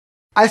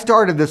I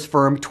started this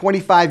firm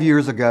 25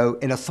 years ago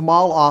in a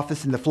small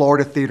office in the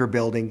Florida Theater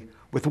Building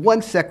with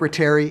one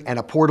secretary and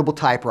a portable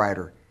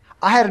typewriter.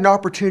 I had an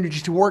opportunity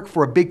to work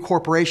for a big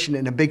corporation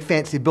in a big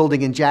fancy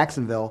building in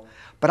Jacksonville,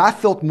 but I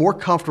felt more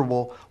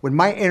comfortable when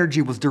my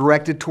energy was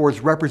directed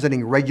towards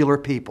representing regular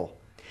people.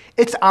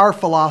 It's our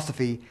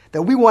philosophy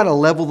that we want to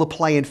level the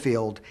playing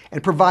field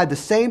and provide the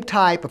same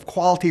type of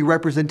quality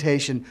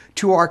representation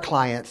to our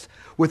clients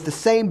with the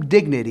same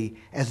dignity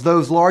as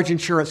those large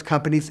insurance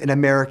companies in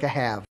America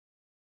have.